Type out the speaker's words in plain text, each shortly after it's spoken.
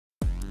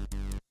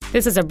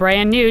This is a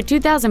brand new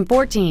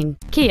 2014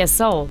 Kia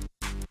Soul.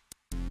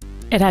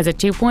 It has a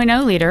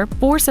 2.0-liter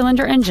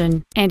four-cylinder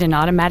engine and an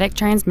automatic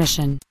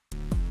transmission.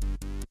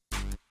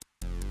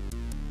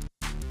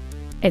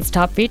 Its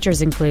top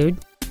features include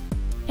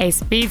a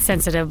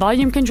speed-sensitive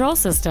volume control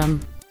system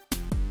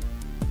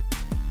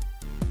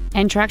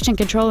and traction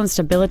control and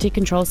stability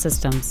control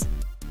systems.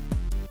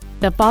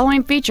 The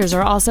following features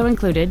are also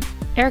included: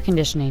 air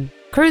conditioning,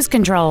 cruise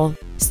control,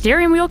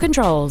 steering wheel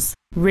controls,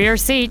 rear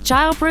seat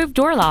child-proof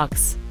door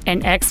locks,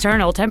 an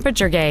external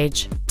temperature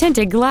gauge,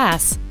 tinted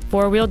glass,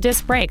 four-wheel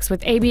disc brakes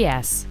with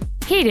ABS,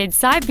 heated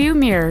side view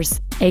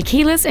mirrors, a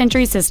keyless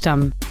entry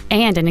system,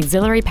 and an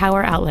auxiliary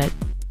power outlet.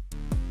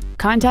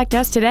 Contact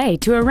us today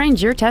to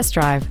arrange your test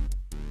drive.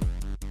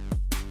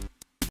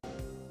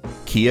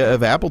 Kia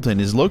of Appleton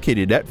is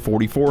located at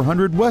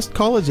 4400 West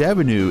College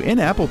Avenue in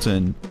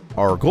Appleton.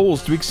 Our goal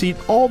is to exceed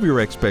all of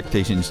your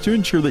expectations to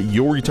ensure that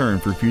you'll return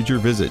for future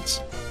visits.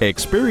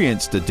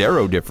 Experience the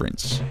Darrow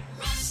difference.